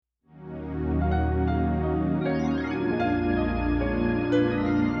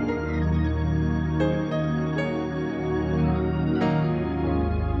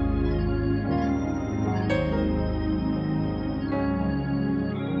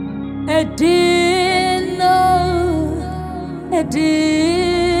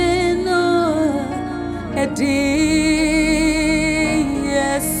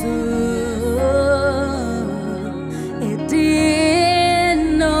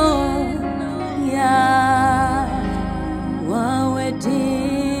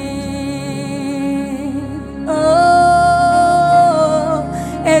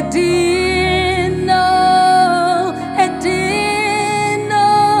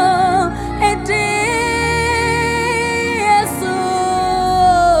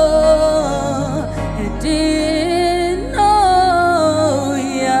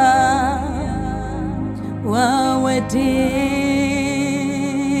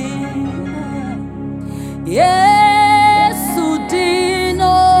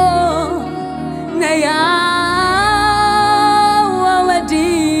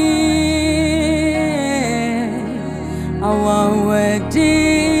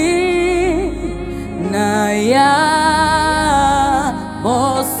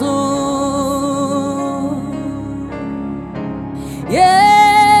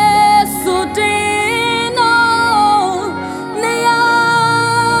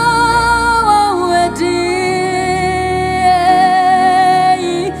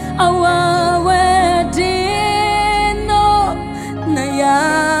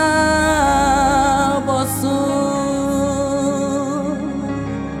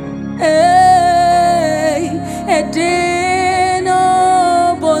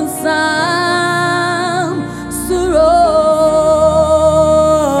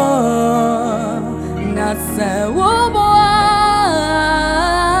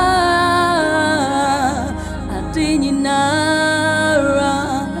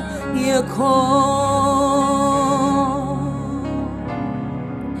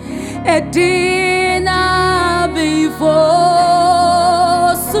Edina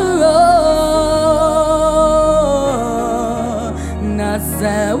before Suro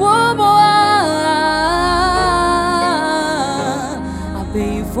Nazawoboa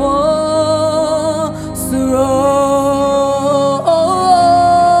before Suro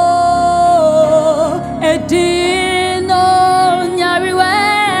Edino Nyariwe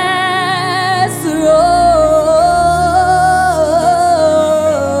Suro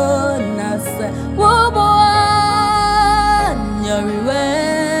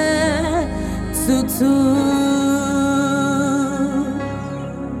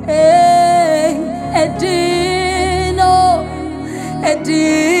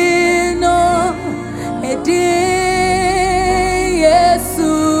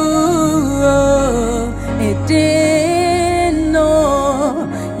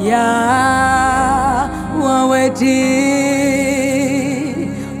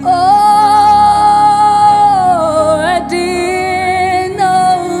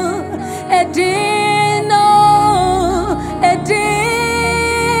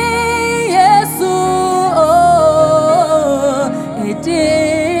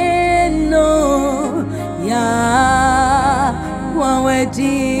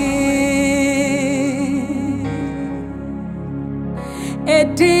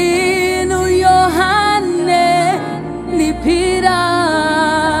Edinu Yohane Lipira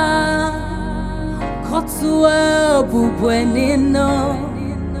Kotsua Bubwenino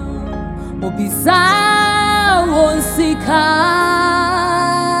Obisa Wonsika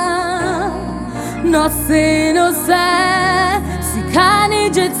No sino se Sikani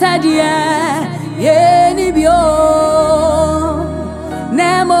Jetadia Yenibio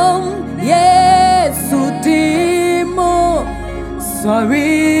Nemo Yesu Dimo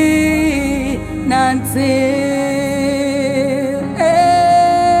Sorry Nancy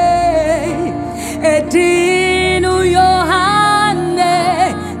Edinu Yohane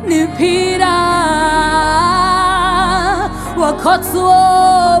Nipira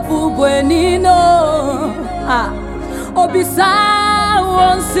Wakotsuo Bubwenino Obisa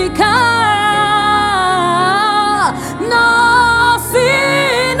Wonsika No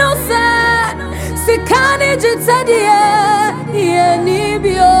sino se Sikani Jitadia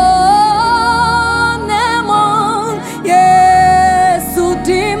Yenibio Nemo Yesu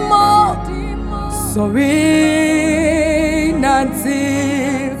Dimo Sorry Nancy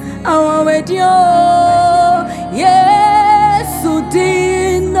Awawedio Yesu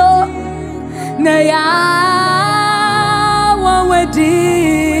Dino Naya Wawedio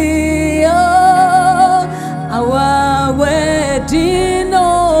Awawedino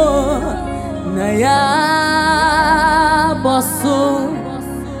Naya Bosu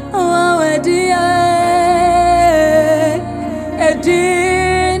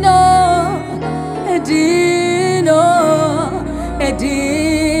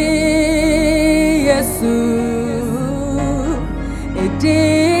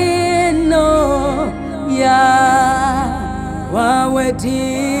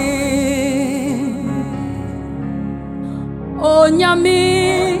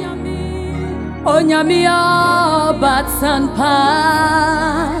Onyami batsan pa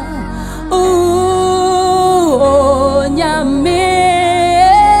Onyami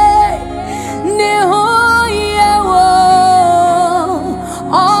ne hoyewo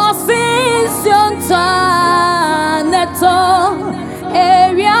ofision ta neto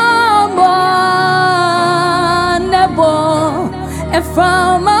eriambo nebo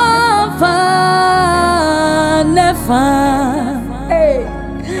efama fa nefa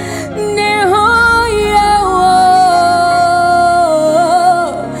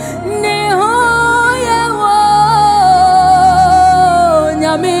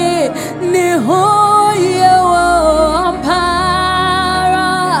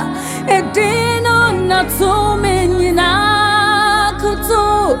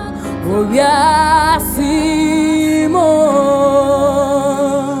Obiasimo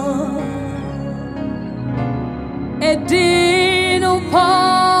Edino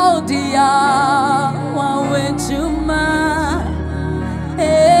Paudia Wawechuma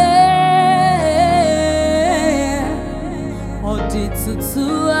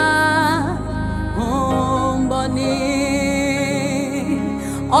Oditutua Omboni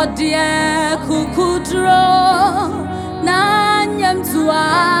Odie Kukudro Nanyam tua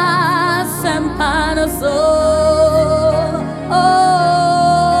sempana so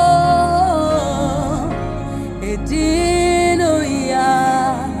edino ya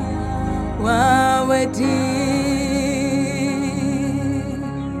wawedi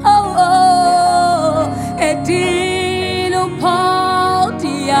edino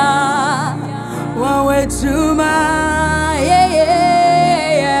pautia wawechuma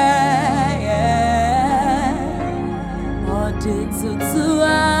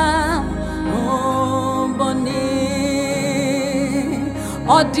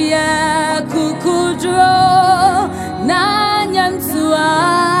Odie kukudro nanyam tua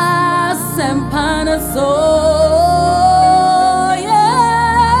sempana so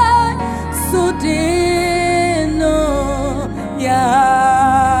sudino ya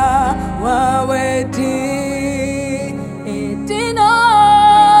wawedi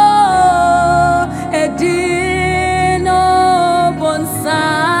edino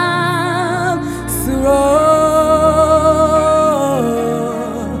bonsam suro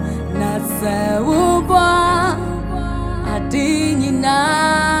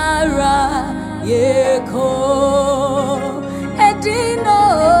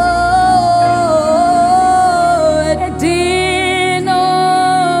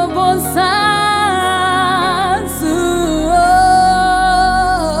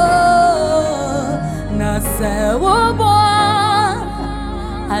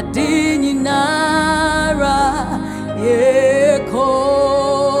Adini nara yeko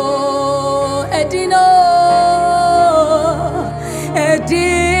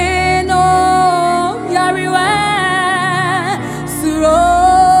edino yariwe suro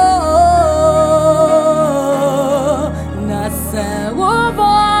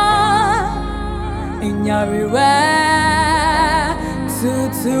nasewobo inyariwe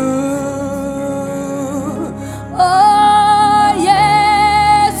tutu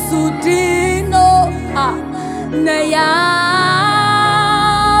Naya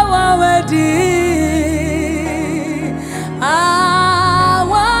wawedi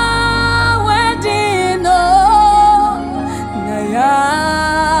no Naya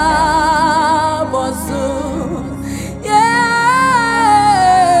bosu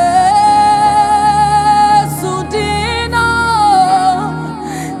sudino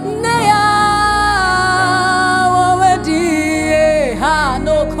Naya wawedi ha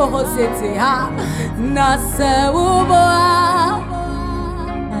no kohosete ha Nasewuboa